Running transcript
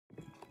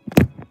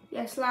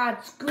Yes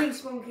lads,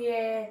 Grease Monkey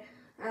here,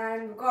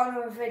 and we've got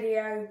another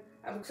video,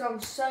 and because I'm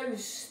so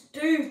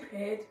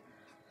stupid,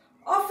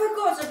 I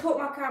forgot to put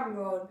my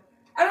camera on,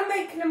 and I'm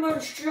making a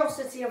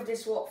monstrosity of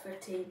this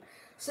Watford team.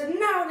 So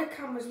now the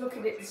camera's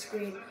looking at the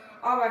screen,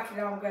 I reckon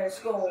I'm going to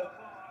score.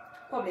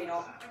 Probably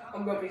not,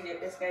 I'm rubbish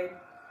at this game.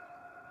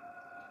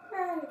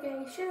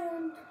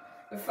 Relegation.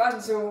 The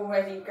fans are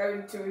already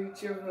going to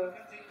each other,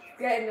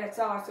 getting their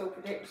title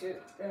predictions,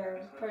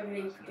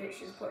 Premier League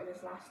predictions, putting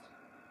us last.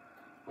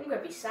 I'm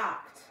going to be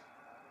sacked.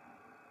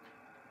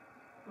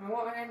 And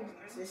what an end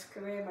to this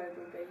career mode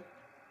will be.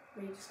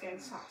 Me just getting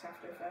sacked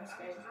after the first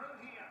game.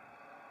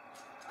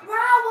 Wow,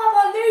 am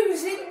I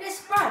losing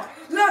this bad?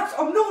 Lads,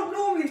 I'm not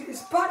normally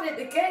this bad at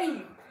the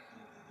game.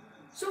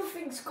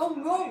 Something's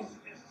gone wrong.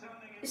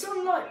 It's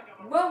on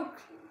like world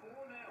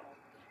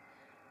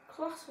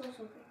class or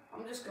something.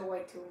 I'm just going to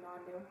wait till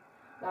 9-0.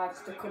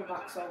 Lads, the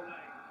comeback's on.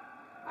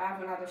 I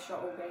haven't had a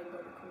shot all game,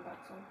 but the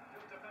comeback's on.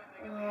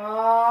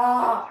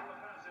 Ah!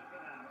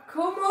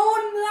 Come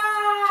on,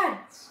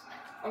 lads!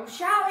 I'm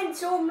shouting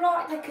to them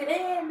like they can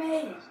hear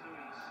me.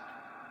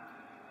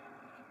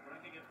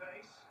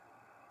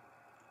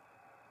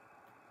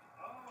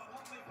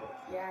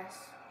 Yes,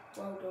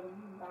 well done,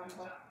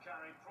 Bamba.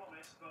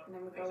 And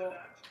then we go up.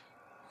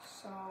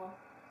 So,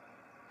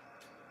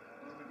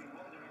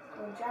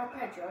 go on, João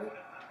Pedro.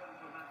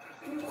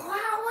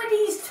 Wow, and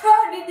he's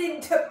turning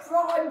into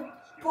prime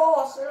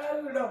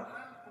Barcelona.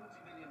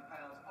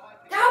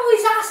 That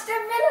was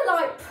Aston Villa,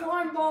 like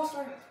prime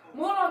Barcelona.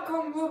 More like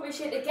I'm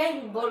rubbish at the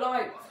game, but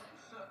like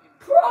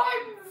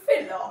prime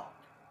Villa.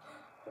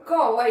 I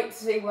can't wait to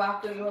see what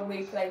happens when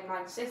we play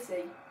Man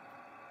City.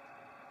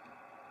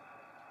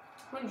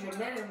 100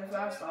 nil in the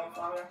first half,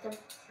 I reckon.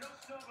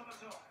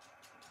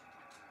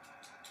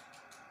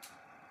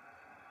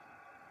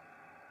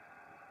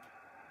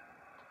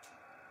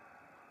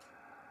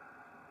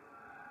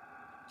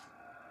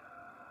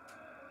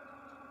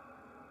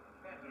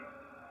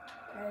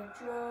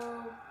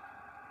 Pedro.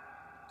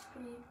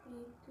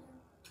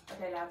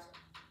 Okay, lads.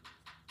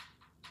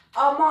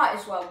 I might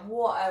as well.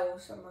 What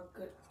else am I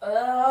good?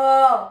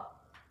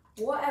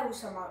 What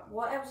else am I?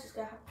 What else is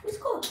going to happen? We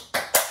scored.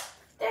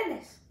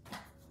 Dennis.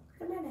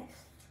 Jimenez.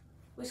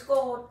 We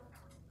scored.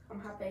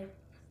 I'm happy.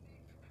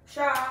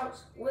 Shout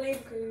outs, William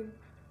Coombe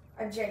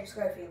and James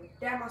Schofield.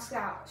 They're my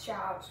shout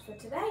outs for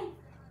today.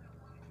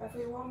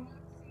 Everyone.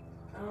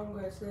 And I'm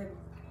going to see them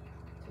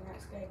to the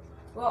next game.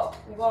 Well,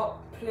 we've got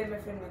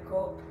Plymouth in the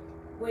cup.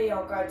 We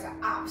are going to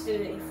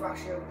absolutely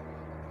thrash them.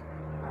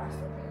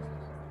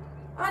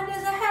 And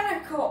there's a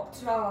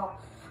helicopter.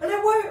 And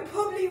I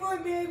probably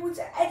won't be able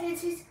to edit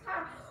his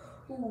out.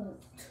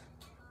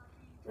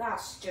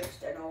 That's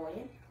just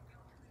annoying.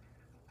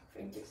 I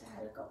think it's a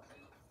helicopter.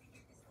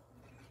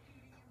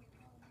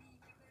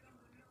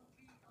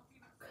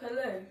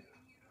 Kalu.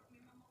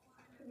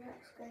 The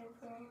next game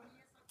for us.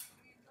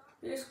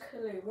 Who's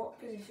Kalu? What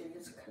position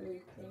does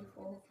Kalu play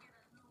for?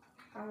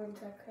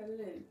 Harrington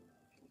Kalu.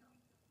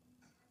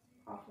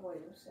 I thought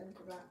he was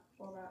centre back.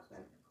 What about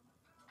them?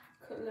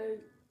 Kalu.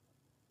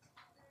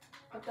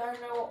 I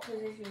don't know what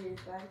position he's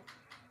playing.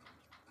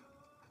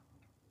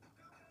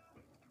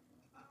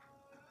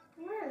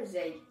 Where is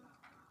he?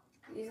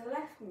 He's a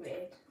left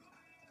mid.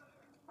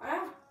 I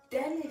have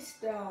Dennis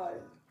though.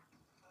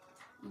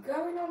 You're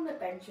going on the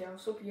bench and I'll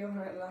sub you on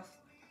at the last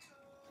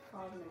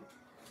 5 minutes.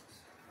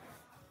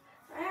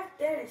 I have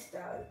Dennis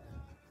though.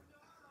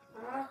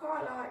 And I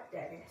quite like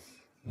Dennis.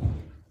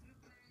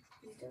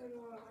 He's doing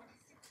alright.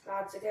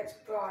 Lads,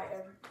 against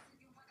Brighton.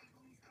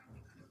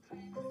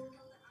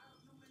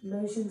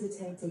 Motion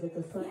detected at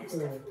the front door. Yes,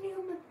 definitely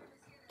on the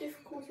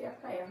difficulty I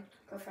play on.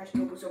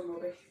 Professional was on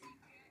rubbish.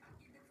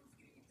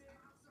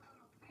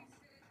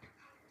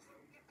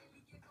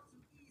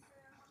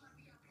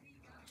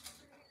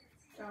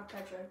 João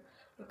Pedro,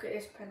 look at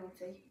this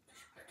penalty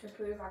to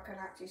prove I can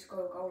actually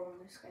score a goal on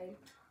this game.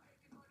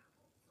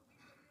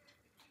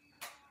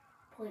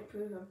 Point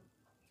proven.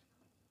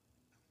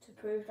 To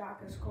prove that I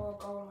can score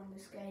a goal on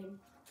this game.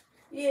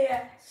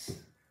 Yes!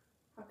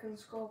 I can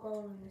score a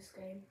goal in this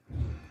game.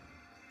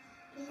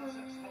 Welcome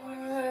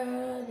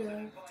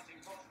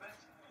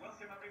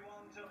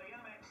everyone to the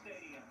Amex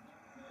Stadium.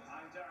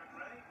 I'm Derek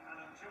Ray and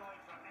I'm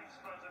joined for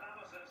expert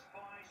analysis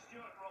by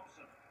Stuart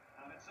Robson.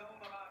 And it's all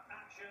about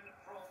action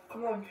from the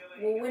Come on,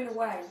 we'll win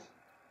away.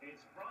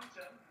 It's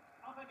Brighton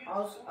up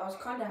against I was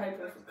kind of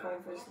hoping for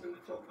Conference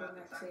League football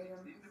next season.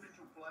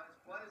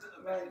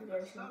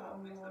 Relegation, but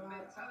I'm more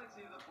like.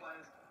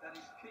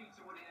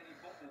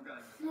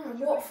 No,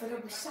 Watford,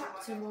 I'll be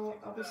sacked tomorrow.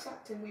 I'll be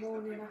sacked in the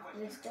morning after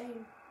this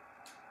game.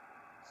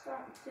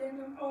 Sacked in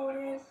the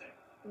morning.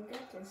 I'm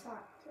getting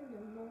sacked in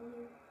the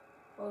morning.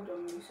 Well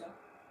done, Musa.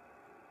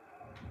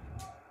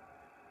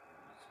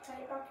 Just play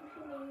it back if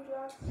you need,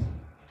 lads.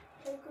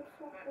 Play good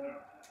football.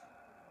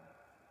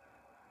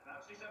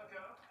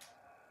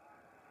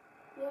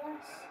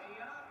 Yes.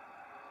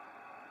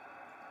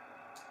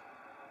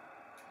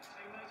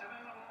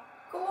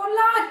 Go on,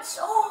 lads!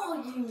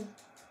 Oh, you!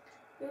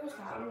 Who was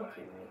that? I'm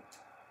lucky, mate.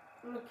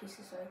 I'm lucky,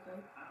 Sissoko.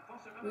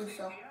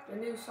 Musa, the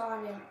new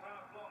signing.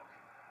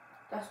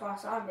 That's why I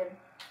signed him.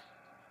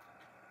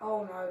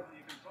 Oh no.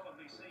 You can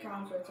probably see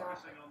Counter attack.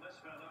 focusing on this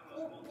fellow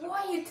was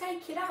Why are you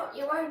taking out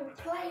your own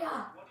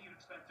player? What do you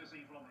expect to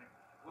see from him?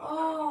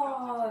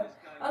 Oh,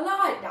 I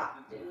like that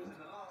dude.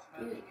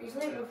 He's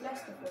linked with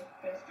Leicester for a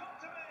bit. It's got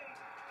to be.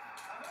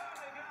 And there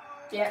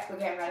they go. Yeah, we're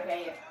getting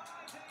relegated.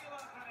 Ideal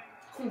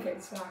opening. I'm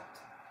getting sacked.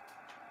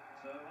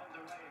 So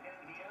underway again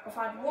here. I've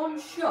had one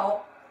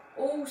shot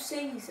all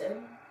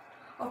season.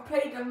 I've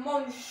played a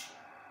monstrosity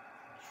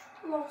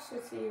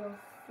of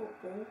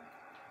football.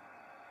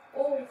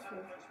 Awful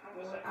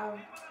football.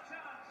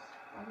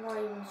 I've not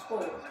even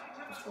scored.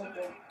 I scored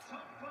one.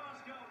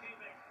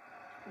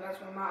 And that's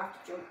why I might have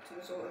to jump to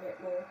absorb a bit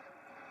more. I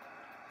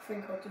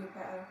think I'll do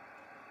better.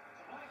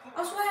 I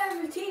swear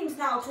every team's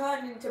now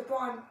turned into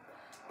prime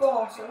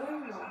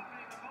Barcelona.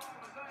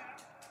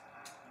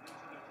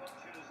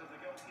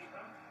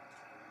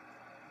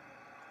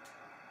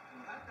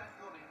 Had that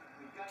gone in,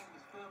 the game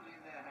was firmly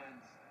in their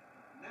hands.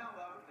 Now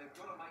though, they've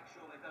got to make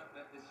sure they don't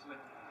let this slip.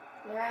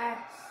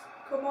 Yes,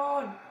 come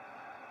on.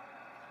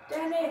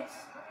 Dennis!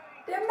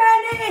 The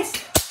menace!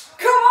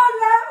 Come on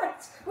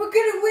lads! We're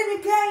going to win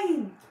a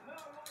game!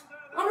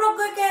 I'm not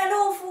going to get an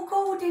awful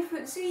goal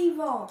difference either.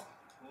 Well,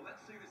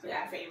 let's see this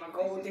Yeah, I think my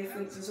goal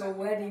difference is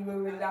already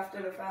ruined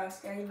after the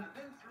first game. And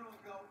then through a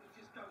goal that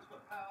just goes for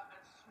power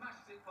and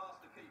smashes it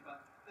past the keeper.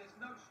 There's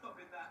no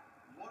stopping that.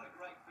 What a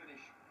great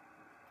finish.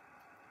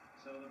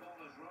 So the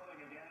ball is rolling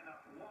again at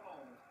 1-1.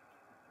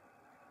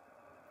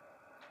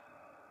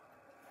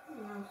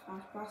 Nice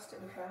pass to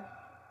be fair.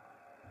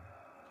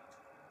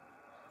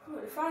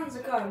 Look, the fans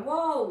are going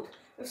wild.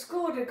 They've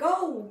scored a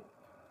goal.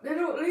 They're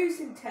not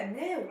losing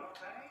 10-0.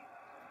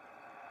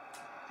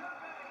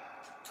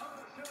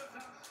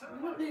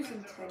 We're not losing 10-0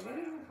 in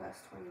the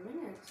first 20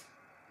 minutes.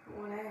 Not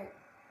what I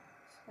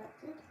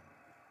expected.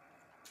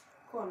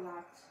 Go on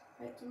lads.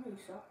 Back to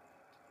Musa.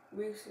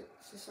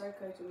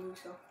 Sissoko to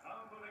Musa.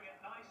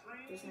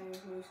 His name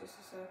is Musa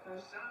Sissoko.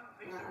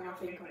 And I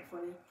think I'm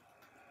funny.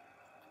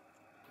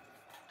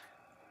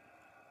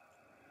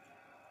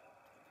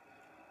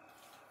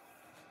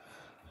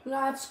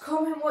 Lads,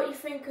 comment what you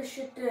think I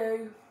should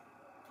do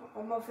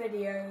on my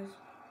videos.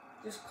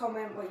 Just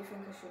comment what you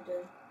think I should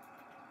do.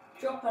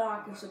 Drop a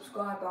like and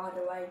subscribe by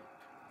the way.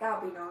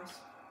 That would be nice.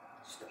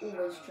 Just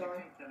always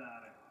try.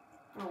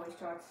 I always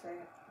try to say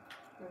it.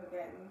 Never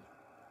get any.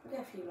 I get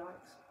a few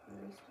likes at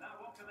least. Now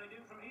what can they do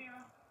from here?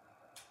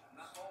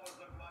 That always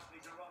looked likely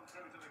to run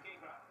through to the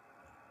keeper.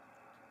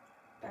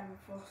 Ben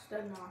Foster,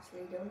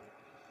 nicely done.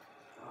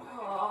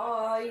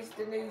 Oh, he's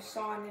the new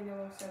signing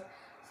also.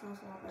 Sounds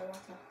like my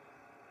last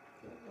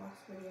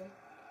video.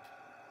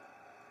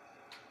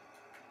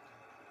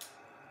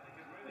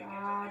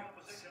 Lads.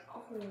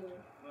 Oh.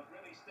 But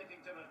really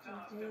sticking to the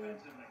task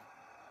defensively.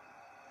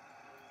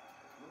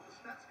 Well, the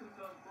stats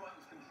confirm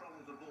Brighton's control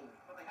of the ball,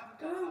 but they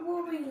haven't Don't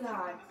worry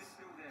lads.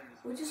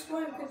 We just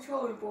won't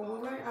control the ball, we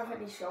won't have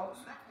any shots.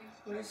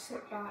 We'll just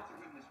sit back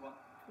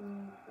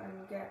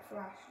and get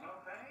thrashed.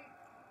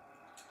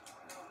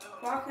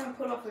 If I can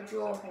pull off a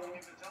draw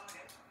here,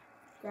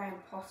 Graham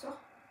Potter.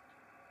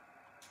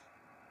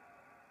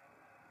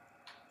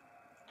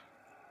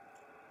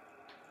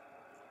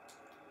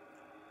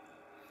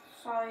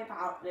 Sorry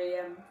about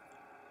the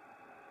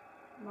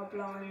my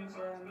blinds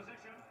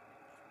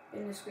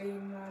in the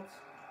screen, lads.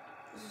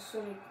 It's a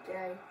sunny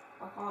day.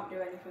 I can't do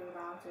anything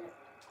about it.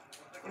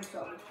 I'm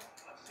sorry.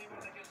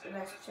 So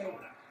let's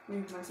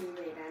move my TV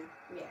then.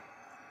 Yeah.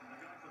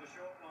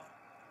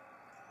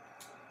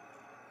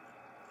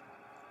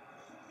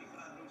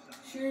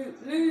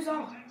 Shoot,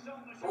 loser.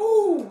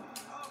 Ooh.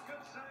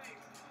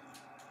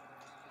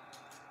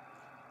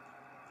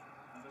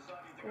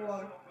 Go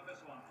on.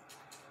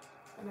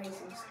 Amazing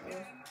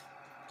skills.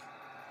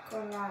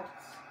 Come on lads.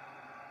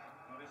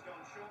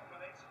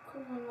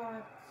 Come on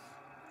lads.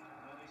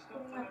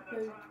 Come on lads.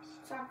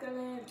 Tackle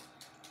in.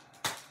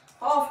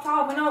 Half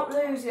time, we're not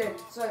losing.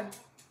 So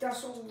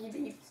that's all you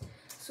need.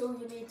 That's all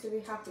you need to be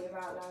happy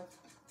about, lads.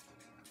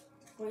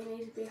 What you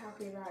need to be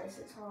happy about is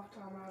it's half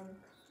time and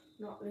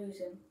not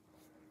losing.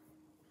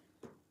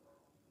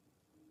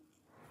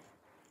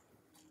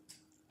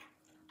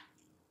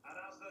 And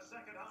as the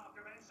second half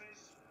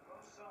commences,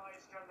 both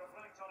sides can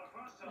reflect on a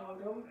first half Well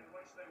done. in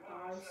which they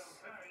were so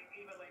very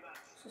evenly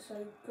matched.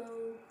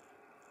 Sissoko.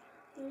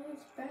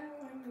 It's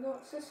Bell and we got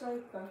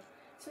Sissoko.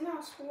 It's a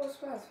nice for what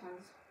Spurs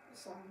fans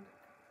sound.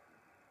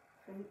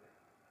 I think.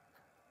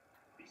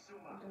 I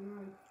don't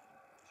know.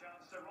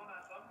 Chance to run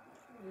at them.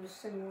 I'm just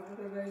saying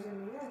whatever goes in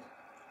the head.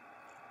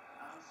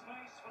 And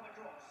space for the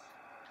cross.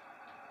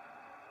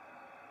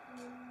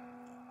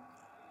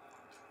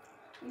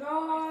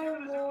 No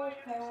more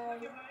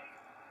pay.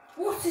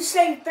 What a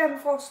save, Ben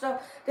Foster,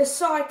 the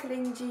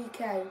cycling GK.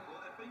 Well,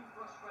 they've been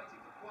frustrated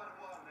for quite a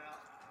while now,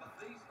 but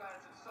these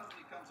fans have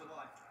suddenly come to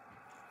life.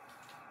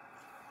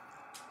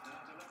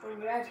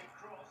 Red.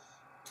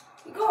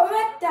 You got to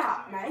read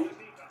that, mate.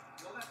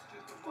 Well, that's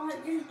just a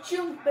Like, you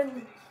jump and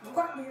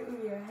whack you in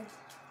your head.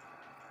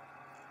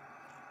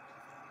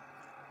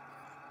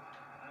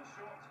 And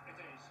short it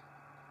is.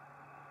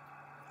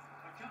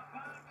 A cut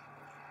back.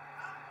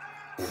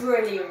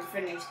 brilliant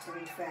finish, to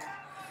be fair.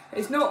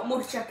 There's not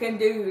much I can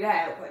do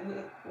there when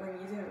you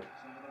do it.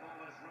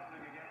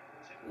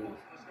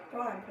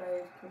 Brian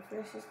played, can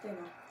finish his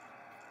dinner.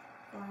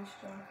 Brian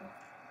striker.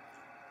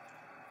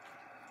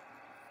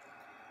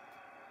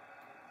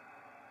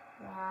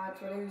 Right,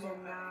 we're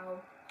losing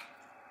now.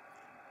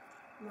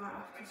 Might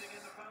have to...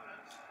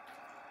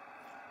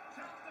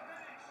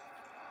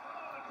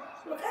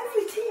 Look,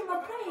 every team I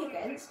play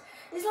against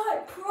is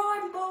like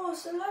prime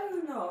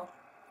Barcelona.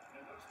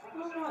 I'm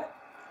like,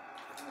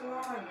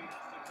 prime.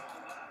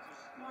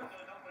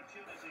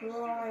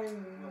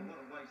 Prime.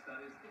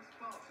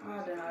 I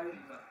don't know.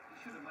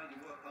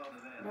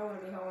 I don't want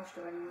to be harsh to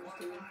anyone's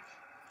team.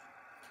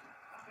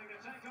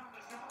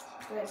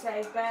 Let's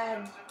say Ben.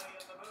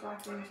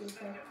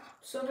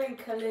 Subbing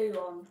Kalu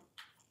on.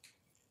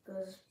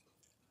 Because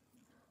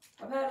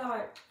I bet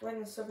like when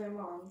the subbing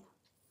on,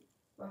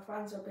 my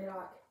fans will be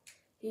like,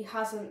 he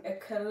hasn't a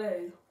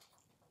clue.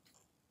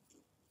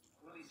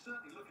 Well, he's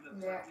certainly looking at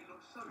Yeah, he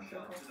looks so I think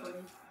sharp I'll today.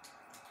 fully.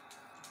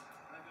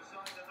 They've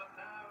decided that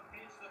now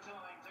is the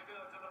time to go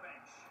to the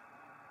bench.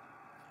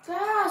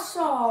 That's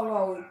our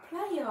old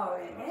player,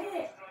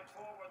 innit? Straight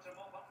forward to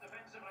mop up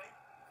defensively.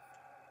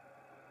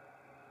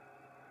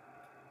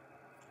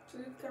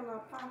 Who can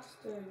I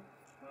pass to?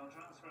 Well,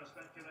 transfer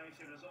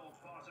speculation is all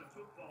part of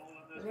football,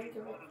 and I there's think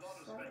been it quite a lot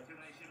of was,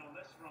 speculation on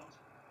this front,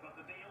 but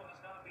the deal has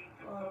now been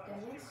Oh,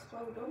 confirmed. Dennis,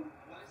 well done.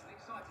 Well, it's an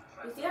exciting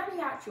He's transfer. the only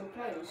actual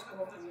player who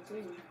scored from the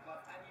team.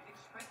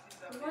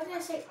 Why did I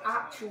say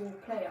actual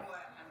player?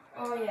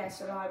 Oh yeah,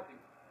 so like,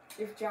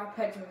 if João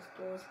Pedro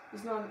scores,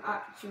 he's not an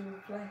actual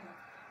player.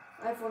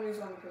 Everyone who's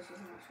on the pitch is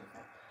an actual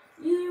player.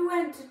 You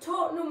went to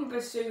Tottenham,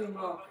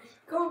 Basuma.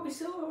 Can't be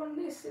so on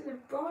this in a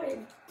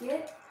Brighton,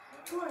 get.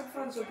 Brighton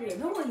fans will be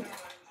annoyed.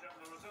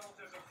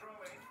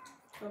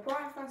 Are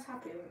Brighton fans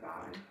happy with that?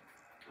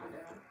 I don't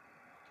know.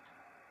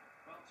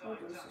 Well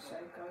done,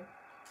 Sissoko.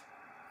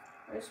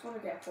 I just want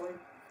to get a point.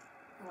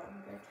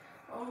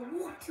 Oh,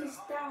 what is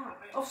that?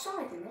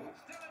 Offside, isn't it?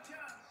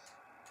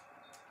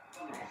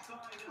 Yeah.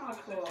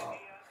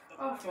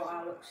 I thought I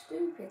looked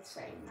stupid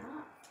saying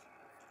that.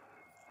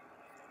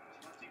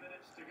 20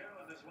 minutes to go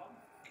in this one.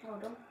 Well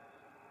done.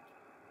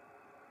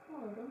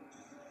 Well done.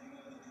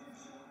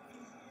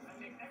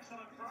 Making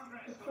excellent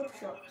progress. The club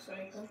shot,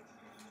 Sissoko.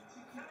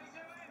 Can he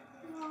do it?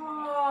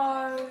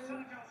 No.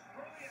 Tackles,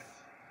 brilliant.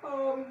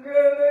 I'm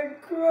gonna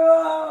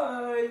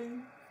cry.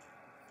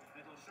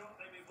 It'll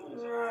shortly be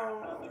balls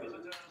around, and the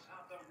visitors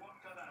have their work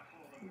cut out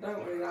for them. Don't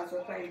worry guys,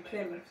 we're playing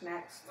Plymouth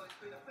next. Well, it's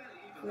been a fairly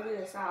even Look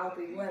at this, I'll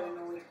be well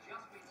annoyed. They've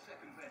just been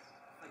second best.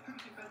 They could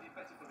have defended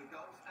better for the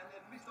goals, and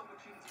they've missed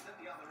opportunities at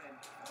the other end.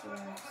 Oh,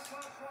 it was a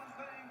close one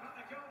thing, but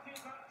the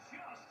goalkeeper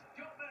just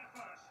got there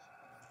first.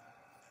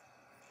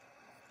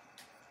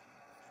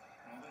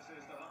 Well, this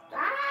is the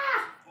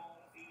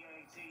Football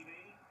EA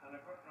TV, and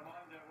a quick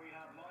reminder, we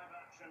have live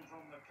action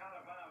from the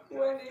Carabao Cup.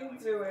 Went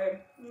into him.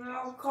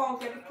 Now can't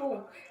get the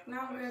ball.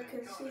 Now I'm gonna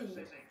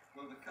concede.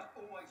 Well, the cup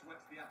always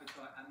whets the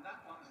appetite, and that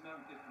one's no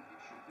different.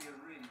 It should be a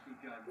really good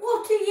game.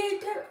 What are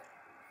you doing?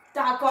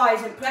 That guy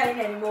isn't playing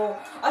anymore.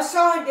 I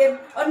signed him.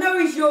 I know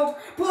he's young,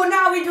 but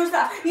now he does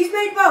that. He's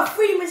made about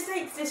 3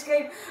 mistakes this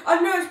game.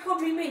 I know it's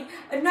probably me,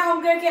 and now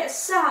I'm gonna get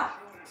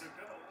sacked.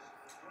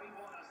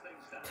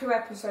 2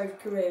 episode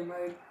career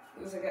mode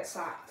as I get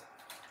sacked.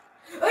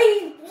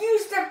 I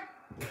used to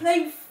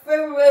play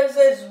for us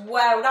as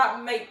well.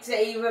 That makes it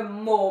even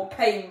more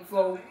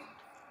painful.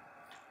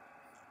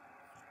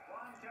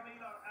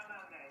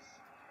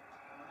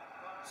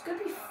 It's going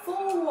to be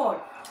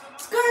 4-1.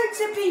 It's going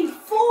to be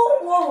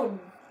 4-1.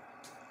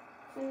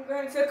 I'm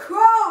going to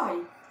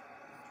cry.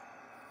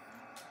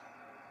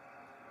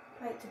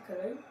 Play it to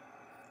Kalu.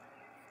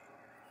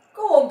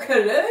 Go on,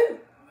 Kalu.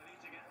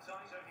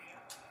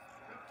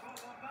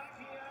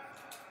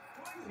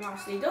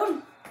 Nicely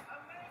done.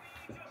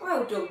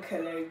 Well done,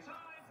 Kalu.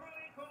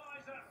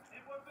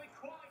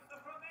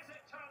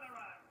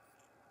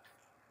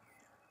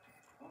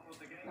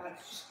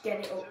 Lads, just get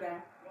it up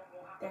there.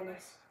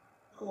 Dennis.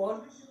 Go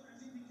on.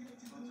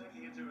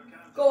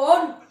 Go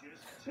on.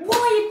 Why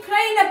are you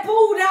playing a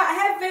ball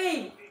that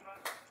heavy?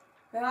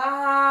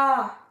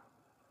 Ah.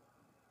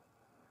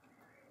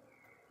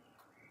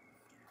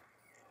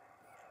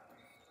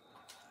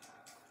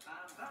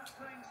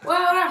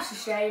 Well, that's a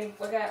shame.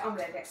 I'm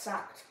going to get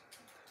sacked.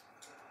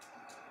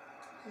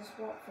 This is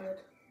Watford.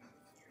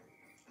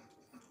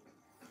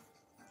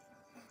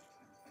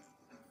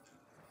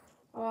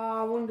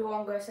 Oh, I wonder what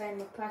I'm going to say in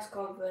the press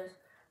conference.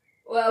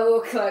 Well,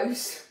 we're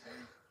close.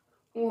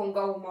 1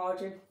 goal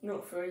margin,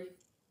 not 3.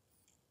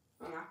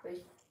 I'm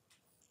happy.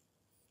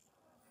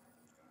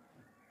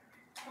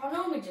 I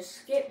normally just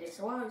skip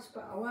this.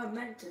 I weren't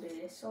meant to do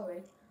this,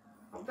 sorry.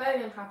 I'm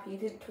very unhappy he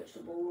didn't touch the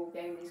ball all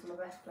game. He's my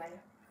best player.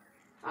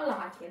 I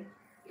like him.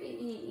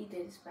 He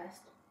did his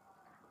best.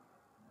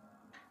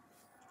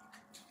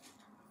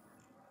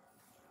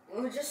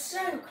 We were just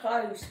so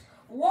close.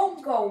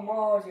 1 goal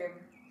margin.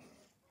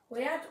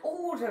 We had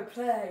all the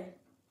play.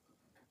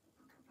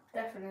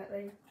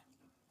 Definitely.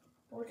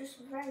 We're just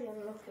very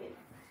unlucky.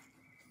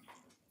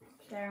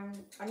 Okay,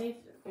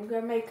 I'm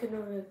gonna make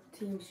another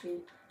team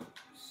sheet.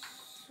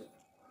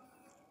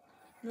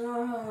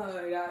 No,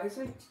 that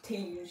isn't a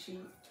team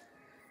sheet.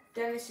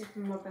 Dennis is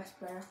my best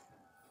player.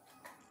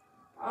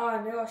 Oh,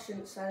 I knew I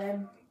shouldn't sell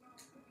him.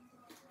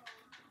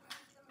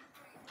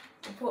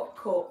 I put a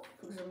cup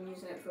because I'm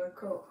using it for a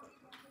cup.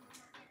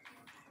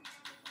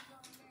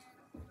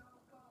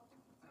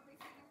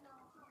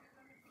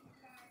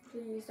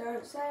 Please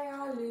don't say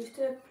I lose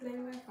to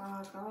Plymouth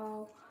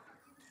Argyle.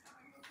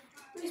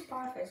 At least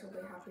Pieface will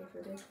be happy if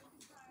I did.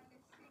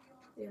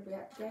 He'll be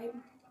at the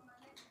game.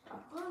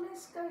 Oh,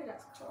 let's go,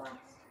 that's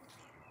class.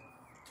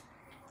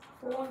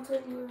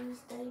 Thornton with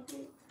his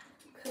debut.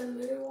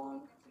 Kaluan,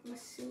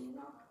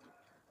 Messina.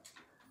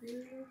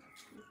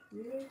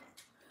 Yeah.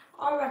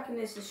 I reckon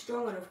this is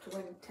strong enough to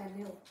win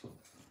 10-0.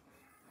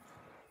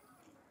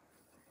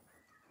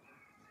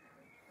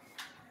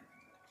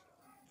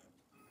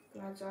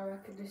 Lads, I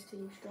reckon this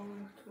team's strong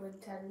enough to win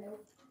 10-0.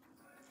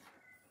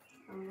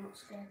 I'm not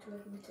scared to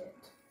admit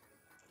it.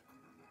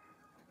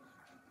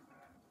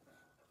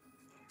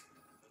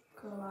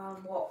 Come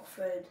on,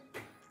 Watford.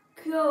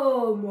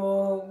 Come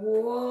on,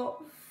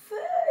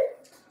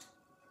 Watford.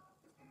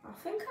 I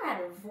think I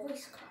had a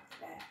voice clap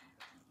there.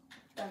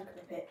 Don't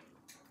clip it.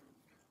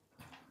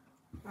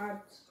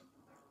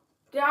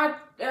 Did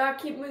I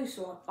keep Moose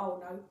on? Oh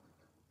no.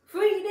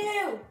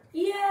 3-0!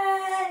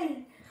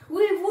 Yay!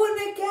 We've won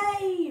a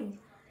game!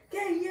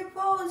 Get your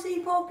party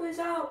poppers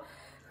out,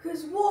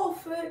 because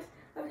Watford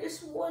have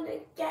just won a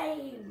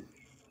game.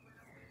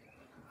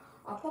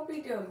 I'll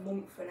probably do a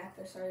month an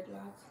episode,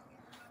 lads.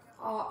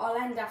 I'll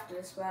end after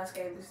the Spurs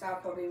game because that'll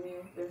probably mean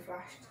we've been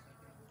thrashed.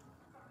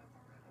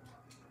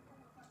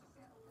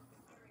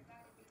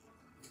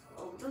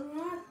 Well done,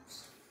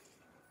 lads.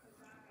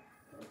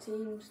 The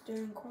team's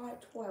doing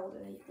quite well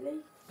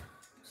lately.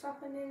 What's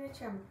happened in the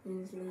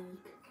Champions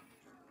League?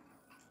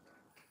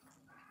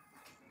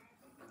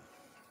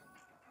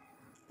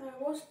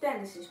 What's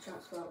Dennis's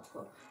transfer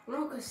offer? I'm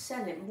not going to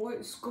sell him, he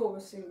won't score a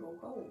single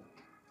goal.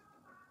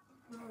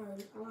 No,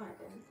 I like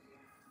Dennis.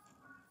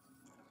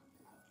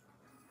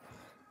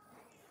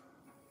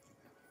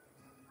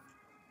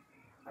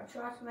 I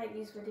try to make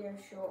these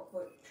videos short,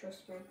 but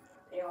trust me,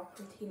 they are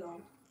pretty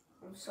long.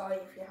 I'm sorry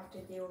if you have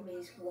to deal with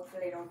these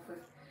waffling on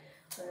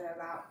for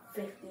about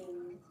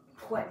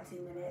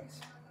 15-20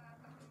 minutes.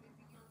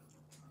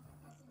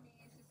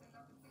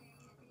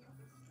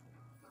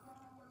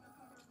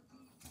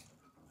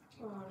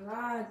 Oh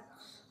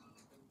lads,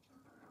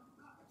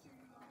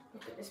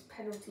 look at this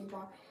penalty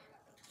by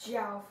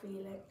João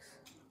Felix.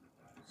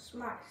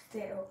 Smacked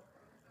it up.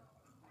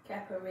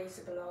 Kepa raised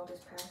it below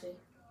this penalty.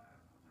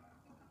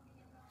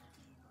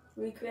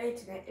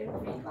 Recreating it in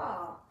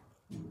VR.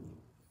 The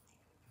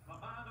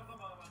man of the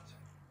moment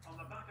on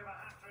the back of a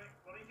hat-trick.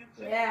 Well, he can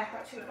Yeah,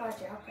 hat-trick by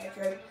João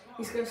Pedro.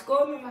 He's going to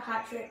score another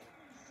hat-trick.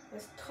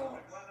 There's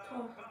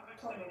Tottenham.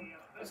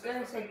 I was going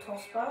to say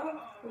Tosper.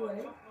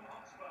 Really?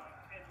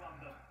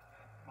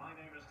 My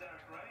name is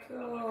Derek Ray.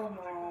 Come on,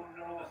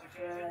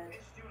 Watford.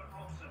 It's Stuart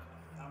Robson,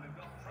 and we've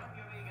got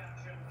Premier League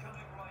action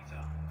coming right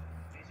up.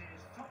 It is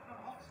Tottenham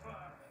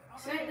Hotspur.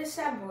 So in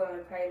December when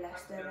we play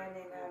Leicester, and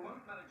then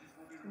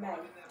in May,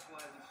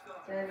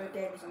 the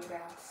games I'm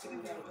going to have to see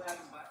lads.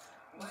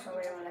 I'm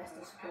sorry, I'm a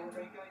Leicester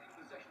supporter.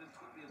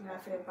 And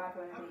I feel bad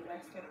when I beat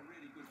Leicester.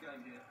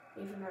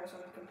 Even though it's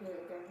on the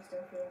computer game, I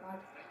still feel bad.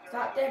 Is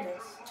that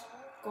Dennis?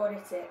 God,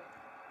 it's it.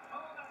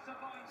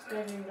 It's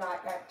going to be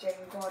like that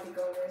Jamie Vardy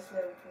goal against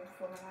Liverpool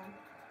for the man.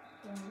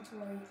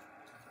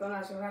 Go on,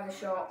 lads, we've had a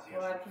shot.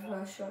 We'll have the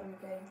first shot in the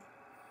game.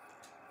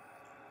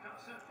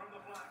 Cuts it from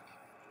the flank.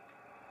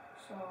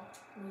 So,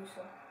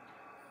 Musa.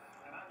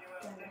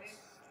 Emmanuel Dennis. Dennis.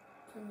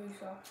 To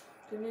Musa.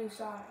 To new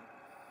side.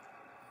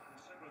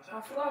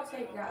 I forgot to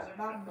take that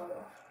Bambo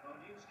off.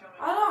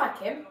 I like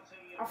him.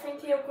 I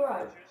think he'll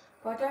grow.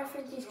 But I don't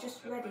think he's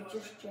just ready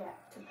just yet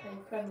to play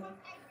Premier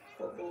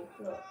football.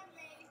 Look.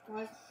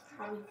 Why is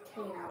Harry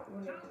Kane out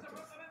running with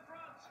this?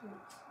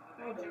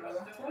 I don't know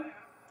that one.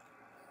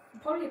 I'm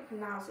probably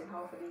pronouncing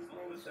half of these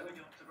names wrong.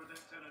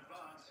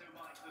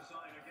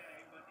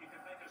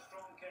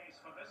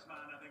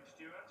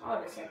 I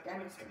would have said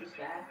Dennis to be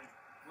fair.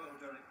 Well,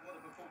 Derek, what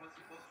a performance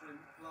it was for him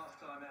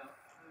last time out.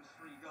 Those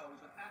 3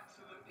 goals are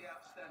absolutely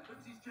outstanding. It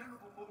was his general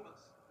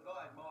performance that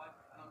I admired,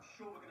 and I'm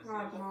sure we're going to see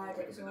I a lot more admired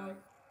of it him as well. today.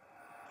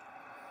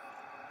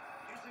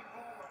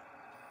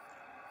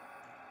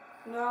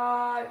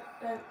 No,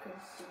 don't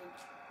concede.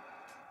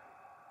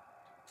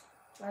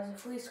 Guys,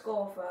 if we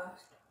score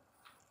first,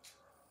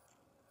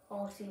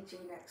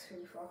 RTG next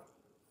FIFA.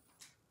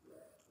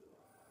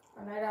 I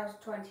know that was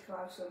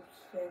 25 subs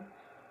thing,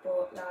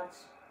 but lads,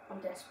 I'm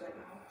desperate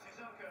now.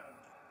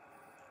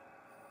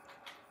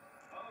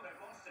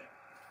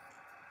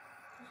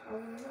 I will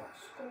not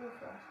score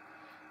first.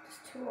 There's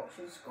 2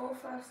 options: score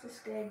first this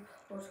game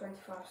or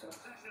 25 subs.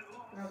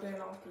 And I'll do an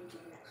RTG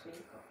next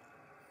week.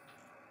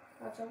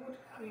 Lads, I would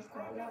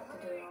quite like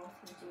to do an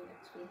RTG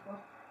next week.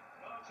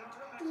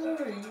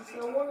 Please,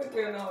 I want to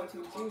do an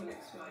RTG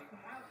next week.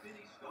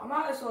 I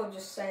might as well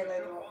just say a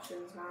load of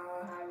options now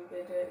on how we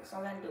good do it because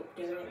I'll end up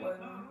doing it,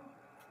 won't I?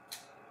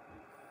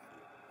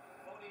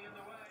 Body in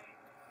the way.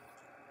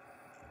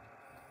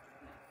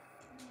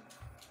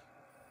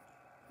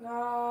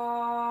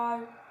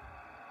 No.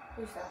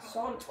 Who's that?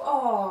 Son?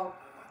 Oh,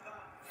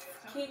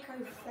 Kiko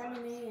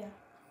Femini.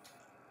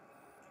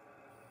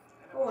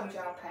 Go on,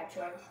 João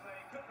Pedro.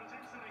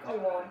 Go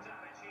on.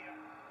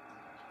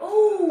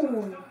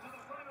 Oh!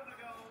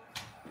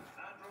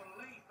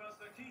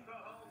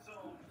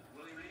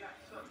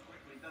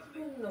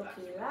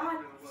 Lucky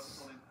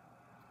lads.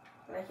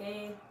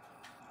 Lucky.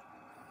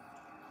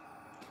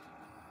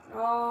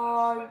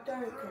 Oh,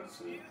 don't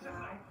concede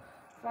now.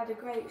 I've had a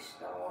great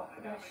start.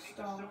 The best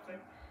start I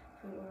think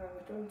we've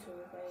ever done to a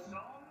game.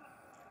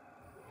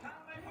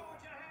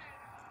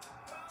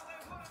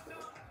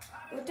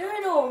 We're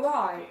doing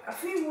alright. I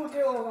think we'll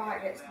do alright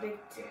against the big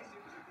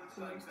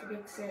teams, the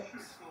big six.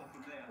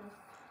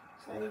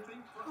 So, I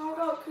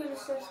got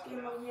Kulisevsky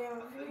in my year of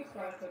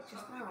replay pick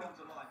just now.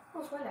 I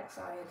was well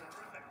excited.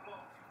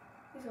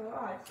 He's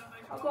alright.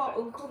 I've got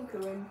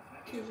Unkunku and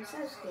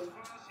Kulisevsky.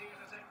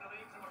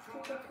 Two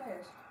good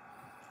players.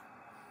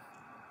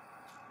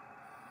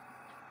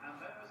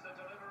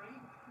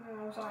 No,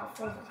 I was out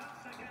front.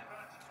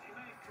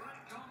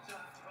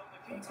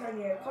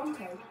 Antonio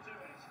Conte.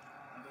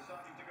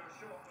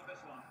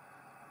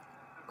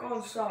 Go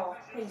on, Saul.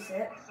 Pace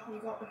it. You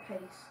got the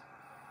pace.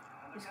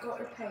 He's got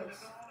the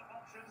pace.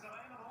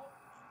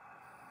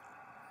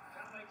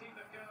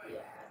 Yeah,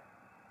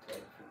 I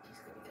don't think he's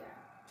going to get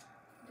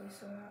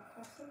this alright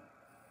passing.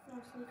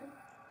 Nicely done.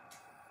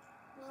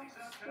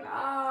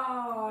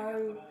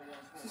 No!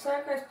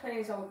 Sissoko's playing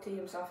his old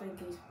team, so I think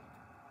he's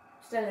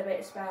still a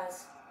bit spares.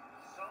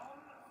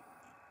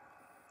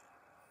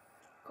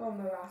 Go on,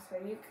 Morata,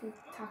 you can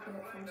tackle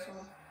it from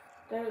Son.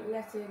 Don't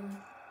let him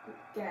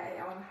get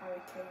it on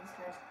Harry Kane's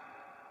head.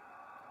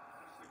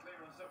 The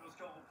clearance that was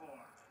called for.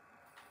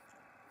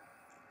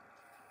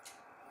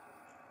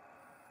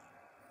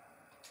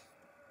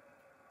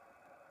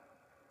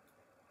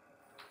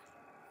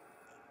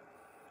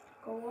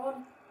 Go on.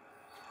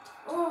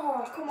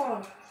 Oh, come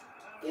on.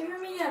 Give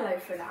him a yellow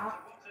for that.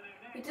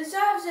 He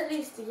deserves at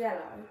least a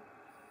yellow.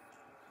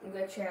 I'm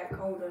going to check.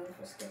 Hold on, if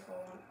I skip I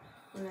want.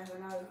 We'll never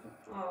know.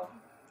 Oh.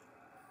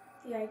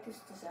 Yeah, he does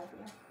deserve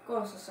it. Go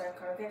on,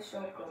 Sissoko. Get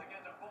your goal.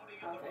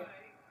 Okay.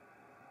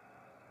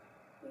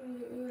 Who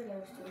are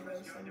those two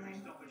racing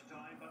then?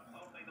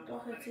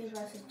 Doherty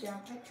versus João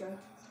Pedro.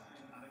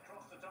 And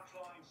across the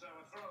touchline, so a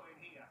throw in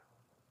here.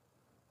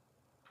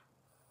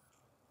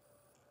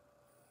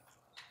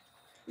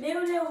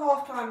 0-0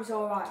 half time is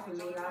alright for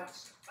me,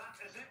 lads.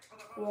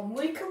 Come on,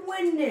 we can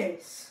win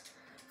this.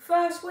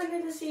 First win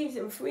of the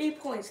season, 3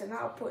 points, and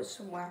that'll put us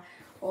somewhere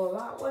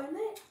alright, won't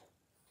it?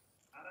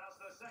 And as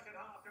the second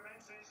half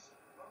commences,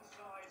 both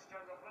sides can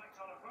reflect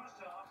on a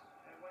first half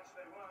in which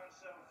they were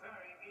so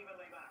very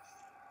evenly matched.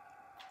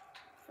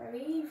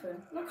 Very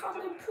even. Look,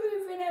 I'm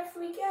improving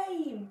every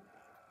game.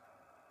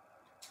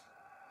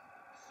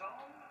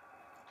 Son.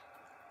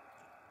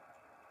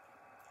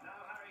 Now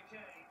Harry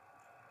Kane.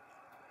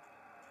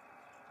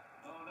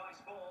 Oh,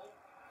 nice ball.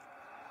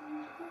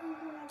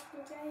 Improving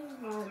every game,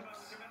 Maximum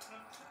lads.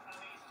 commitment, and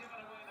he's given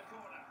away the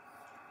corner.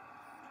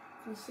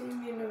 You see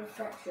me in the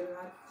reflection,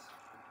 lads.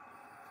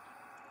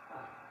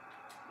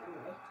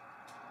 Anyway.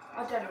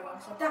 I don't know why I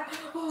said that.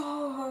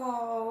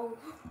 Oh!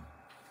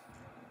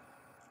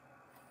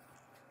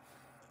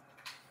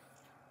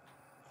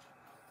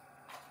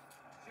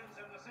 Shoots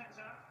in the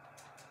centre.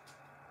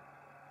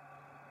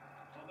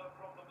 Well, no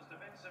problems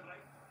defensively.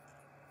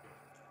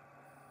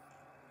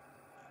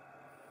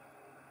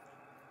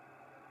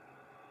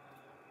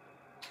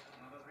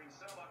 Well, there's been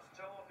so much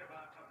talk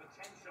about a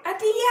potential...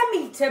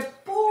 Adeyemi to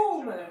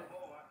Bournemouth.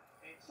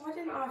 Why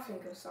didn't I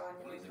think of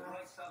signing him,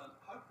 lads?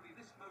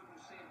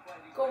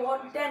 Go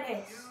on,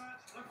 Dennis.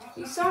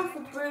 He signed for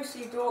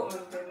Borussia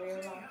Dortmund in real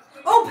life.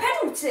 Oh,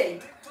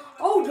 penalty!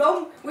 Hold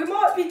on, we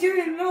might be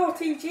doing an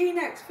RTG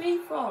next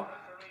FIFA.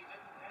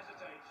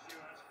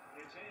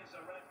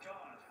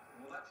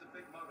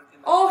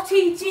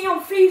 RTG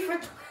on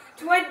FIFA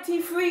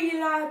 23,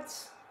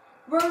 lads.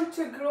 Road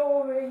to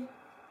glory.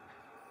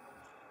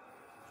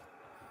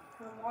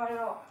 And why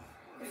not?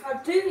 If I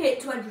do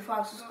hit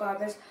 25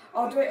 subscribers,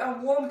 I'll do it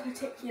on one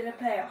particular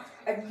player,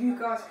 and you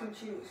guys can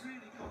choose.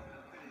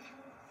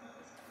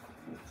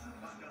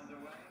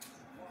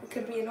 It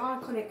could be an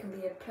icon, it can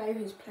be a player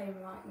who's playing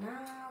right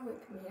now,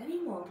 it can be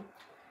anyone.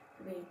 It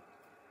could be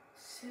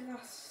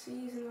last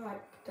season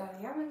like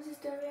Danny Evans is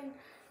doing,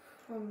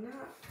 from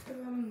that to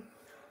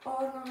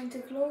R9 to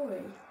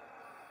glory.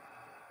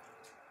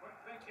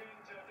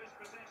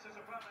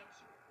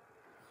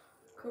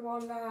 Come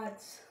on,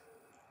 lads.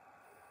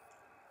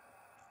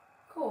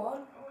 Go on.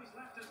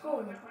 Go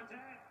on.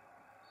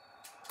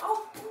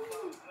 Oh,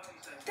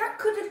 that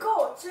could have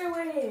got to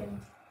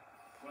him.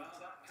 Well,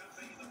 that could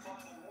be the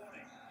final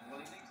warning. Well,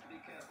 he needs to be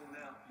careful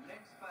now.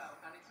 Next foul,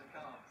 and it's a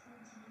card.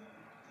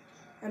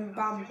 And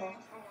Bamba.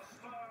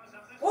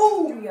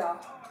 Oh, yeah.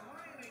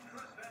 Really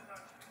crisp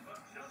effort, but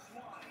just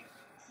wide.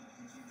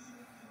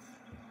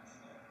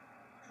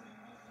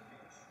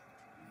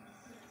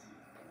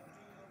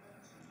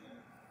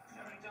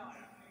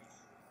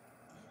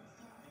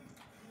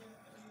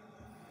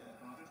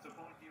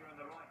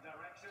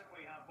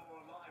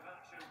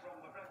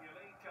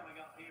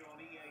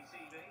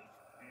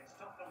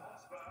 Tottenham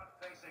Hotspur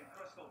facing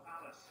Crystal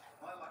Palace.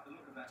 I like the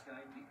look of that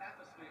game. The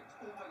atmosphere is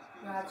always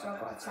good. Lads, I've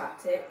got a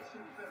tactic.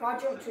 If I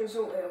jump to a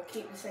result, it'll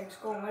keep the same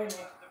score, won't it?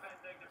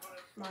 Defending to put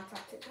it. My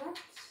tactic,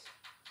 lads.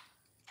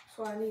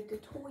 So I need the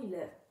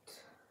toilet.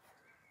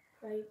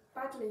 Very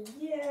badly,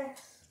 yes.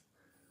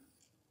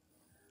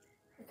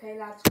 Okay,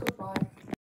 lads, goodbye.